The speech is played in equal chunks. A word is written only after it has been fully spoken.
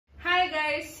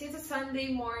guys, it's a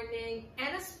Sunday morning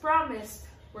and as promised,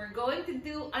 we're going to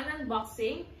do an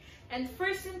unboxing and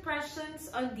first impressions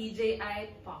on DJI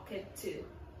Pocket 2.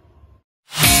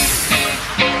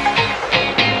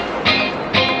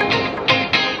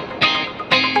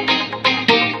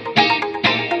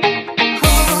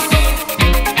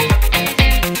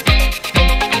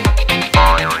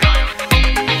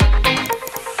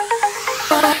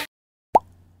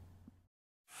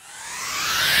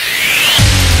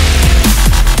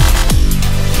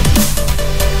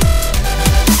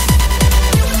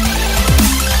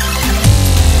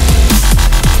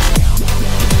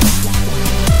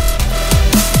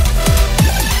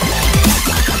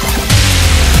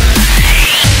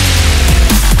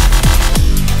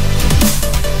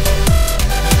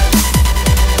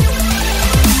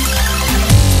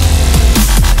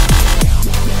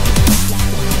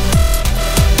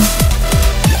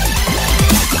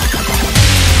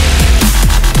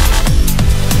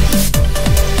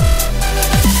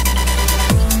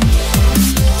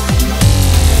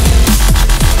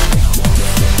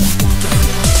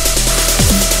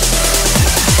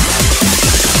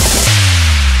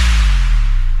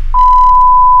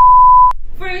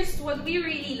 What we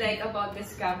really like about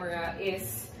this camera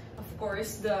is, of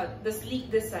course, the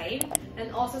sleek design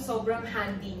and also sobrang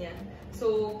handy niya.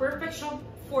 So, perfect siya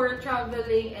for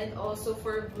traveling and also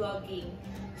for vlogging.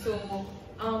 So,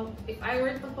 if I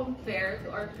were to compare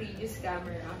to our previous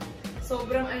camera,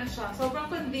 sobrang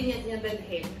convenient niya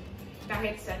dalhin.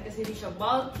 Kahit saan, kasi hindi siya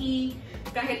bulky,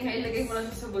 kahit nga ilagay mo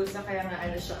lang siya sa bulsa, kaya nga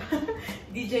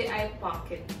DJI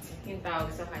Pocket yung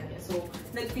tawag sa kanya. So,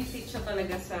 nag-fit siya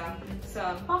talaga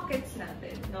sa pockets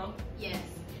natin, no? Yes.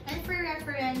 And for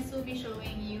reference, we'll be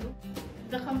showing you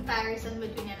the comparison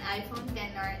between an iPhone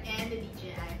XR and the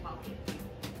DJI Pocket.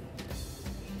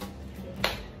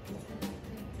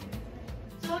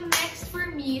 So, next for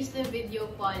me is the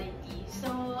video quality.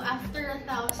 So, after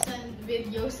 1,000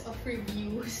 videos of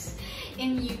reviews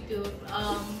in YouTube,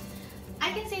 I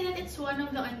can say that it's one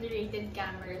of the underrated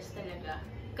cameras talaga.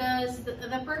 Because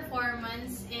the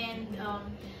performance and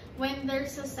when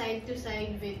there's a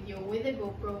side-to-side video with the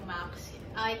GoPro Max,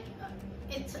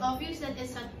 it's obvious that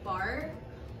it's at par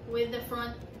with the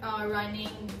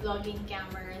front-running vlogging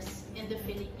cameras in the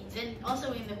Philippines and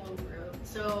also in the whole world.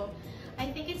 So, I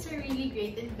think it's a really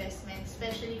great investment,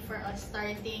 especially for us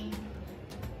starting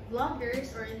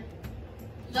vloggers or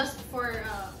just for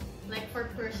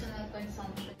for personal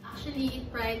consumption. Actually,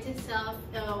 it prides itself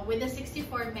with a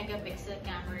 64 megapixel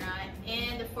camera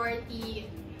and 40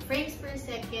 frames per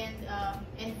second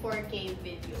and 4K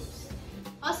videos.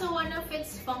 Also, one of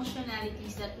its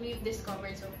functionalities that we've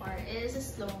discovered so far is a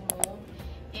slow-mo,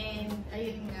 and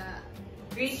ayun nga,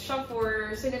 great siya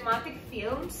for cinematic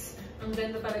films. Ang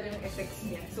ganda talaga ng effects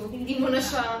niya. So, hindi mo na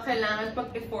siya kailangan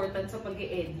pag-effortan sa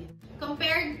pag-i-edit.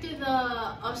 Compared to the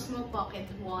Osmo Pocket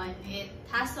 1, it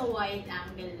has a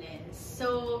wide-angle lens.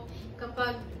 So,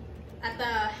 kapag at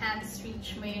the hand's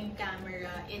reach mo yung camera,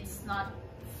 it's not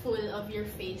full of your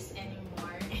face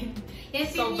anymore.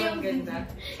 Yes, sobrang ganda.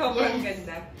 Sobrang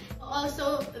ganda.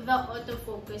 Also, the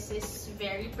autofocus is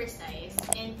very precise,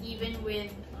 and even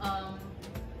with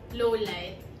low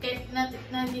light, kahit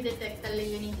na-detect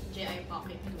talaga yung DJI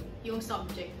Pocket 2, yung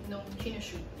subject nung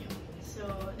sinushoot nyo. So,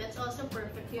 that's also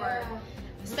perfect for,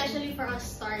 especially for us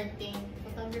starting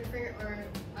photographer or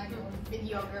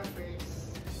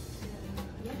videographers.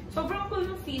 Yeah. Sobrang cool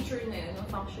ng feature na yun, ng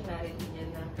functionality niya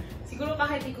na siguro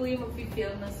kahit ikaw yung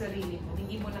mag-film ng sarili mo,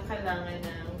 hindi mo na kailangan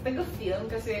ng taga-film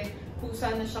kasi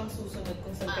kusa na siyang susunod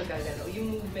kung saan ka gagalaw.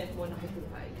 Yung movement mo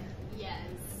nakukuha niya.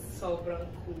 Yes. Sobrang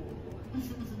cool.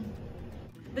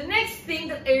 The next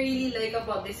thing that I really like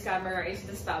about this camera is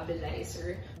the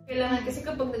stabilizer. Kailangan kasi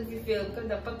kapag nag-film ka,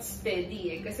 dapat steady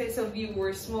eh. Kasi sa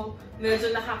viewers mo,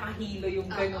 medyo nakakahilo yung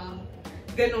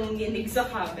ganong yinig sa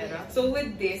camera. So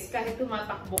with this, kahit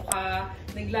tumatakbo ka,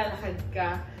 naglalakad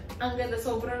ka, ang ganda,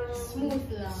 sobrang smooth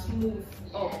lang. Smooth.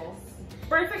 Yes. Oo.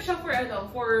 Perfect siya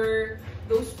for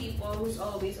those people who's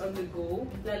always on the go.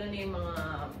 Lalo na yung mga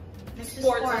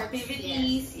sports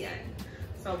activities. Yes. Yan.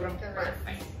 Sobrang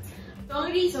perfect. So,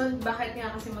 ang reason bakit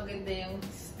nga kasi maganda yung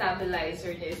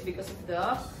stabilizer niya is because of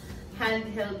the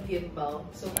handheld gimbal.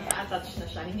 So, naka-attach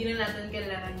na siya. Hindi na natin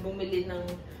kailangan bumili ng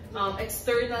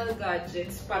external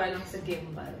gadgets para lang sa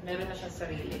gimbal. Meron na siya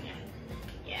sarili niya.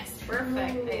 Yes,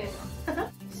 perfect.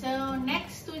 So,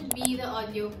 next would be the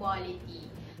audio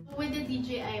quality. With the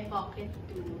DJI Pocket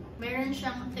 2, meron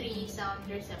siyang 3 sound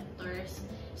receptors.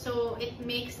 So, it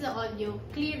makes the audio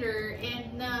clearer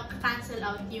and na-cancel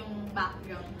out yung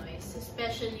background noise.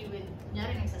 Especially with,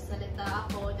 kunyari, nagsasalita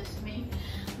ako, tapos may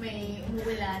may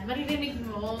umuulan, maririnig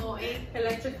mo.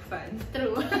 Electric fan.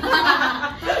 True.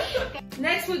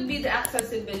 Next would be the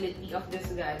accessibility of this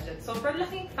gadget. Sobrang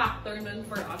laking factor nun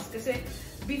for us kasi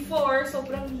before,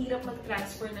 sobrang hirap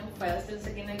mag-transfer ng files dun sa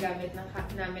ginagamit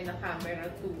namin na camera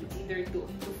to either to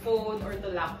phone or to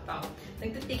laptop.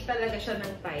 Nagtitake talaga siya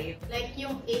ng time. Like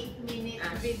yung 8-minute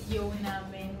video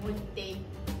namin would take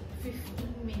 15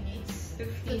 minutes to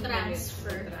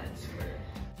transfer.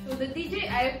 So the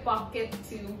DJI Pocket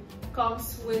 2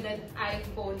 comes with an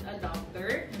iPhone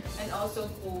adapter and also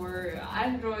for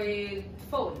Android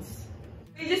phones.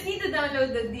 You just need to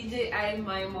download the DJI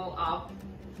Mimo app.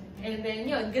 And then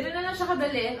yun, ganun na lang siya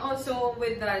kadali. And also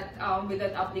with that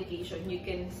application, you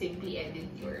can simply edit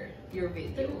your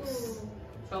videos.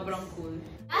 Sobrang cool.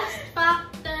 Last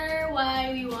factor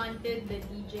why we wanted the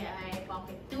DJI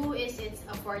Pocket 2 is its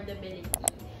affordability.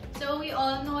 So we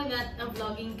all know that a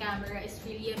vlogging camera is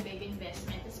really a big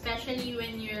investment, especially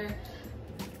when you're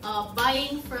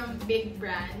buying from big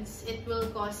brands. It will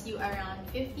cost you around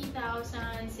 50,000,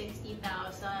 60,000,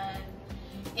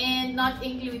 and not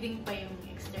including pa yung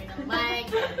external mic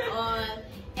and all.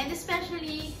 And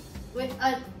especially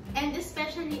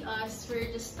us, we're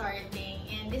just starting,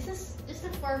 and this is just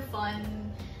a for fun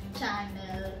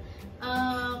channel.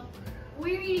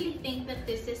 We really think that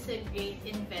this is a great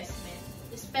investment,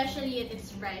 especially at its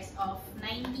price of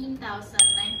 19,990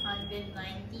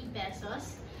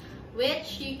 pesos,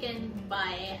 which you can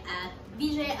buy at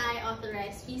DJI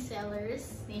authorized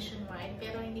resellers nationwide.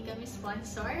 Pero hindi kami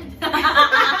sponsored.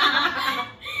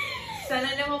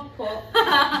 Sana naman po.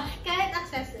 Kahit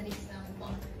accessories lang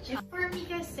po. For me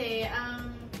kasi,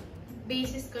 ang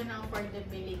basis ko ng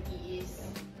affordability is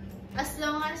as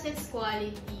long as it's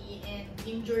quality and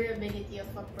yung durability of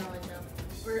a product,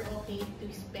 we're okay to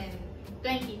spend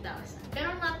 20,000.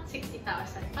 Pero not 60,000.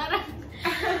 Parang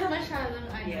masyadong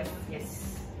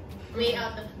Yes. Way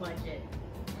out of budget.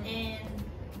 And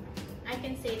I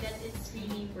can say that it's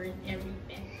really worth every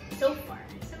penny. So far.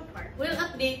 We'll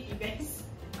update you guys.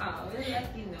 We'll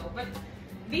let you know. But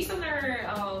based on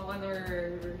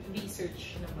our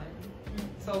research naman,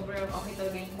 sobrang okay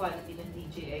talaga yung quality ng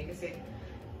DJI kasi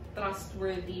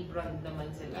trustworthy brand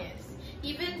naman sila. Yes.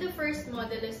 Even the first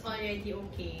model is already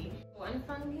okay. So, ano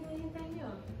pang hinahintay nyo?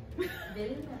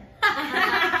 Bill na.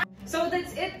 So,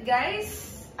 that's it,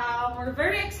 guys. We're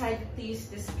very excited to use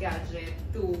this gadget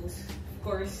to, of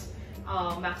course,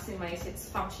 maximize its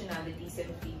functionalities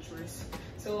and features.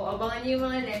 So, abangan nyo yung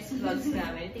mga next vlogs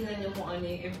namin. Tingnan nyo kung ano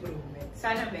yung improvement.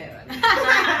 Sana meron.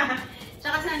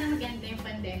 Tsaka sana maganda yung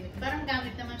pandemic. Parang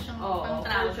gamit naman siyang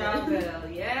pang-travel. Travel.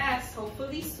 Yes,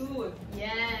 hopefully soon.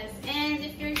 Yes, and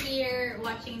if you're here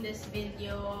watching this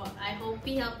video, I hope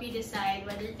we help you decide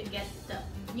whether to get the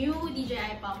new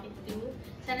DJI Pocket 2.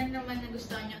 Sana naman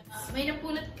nagustuhan nyo. May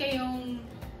napulot kayong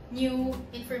new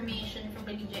information from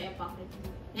the DJI Pocket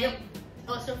 2. Yep. And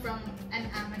also from an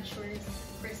amateur's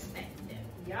perspective.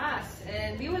 Yes,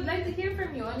 and we would like to hear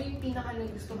from you. Ano yung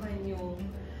pinaka-nagustuhan yung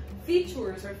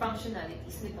features or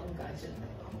functionalities nitong gadget na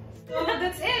to. So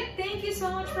that's it. Thank you so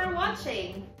much for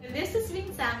watching. This has been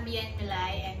Sambi and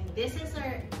Milay, and this is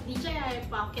our DJI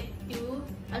Pocket 2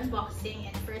 unboxing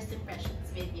and first impressions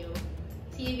video.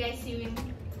 See you guys soon.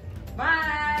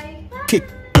 Bye!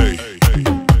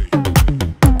 Bye!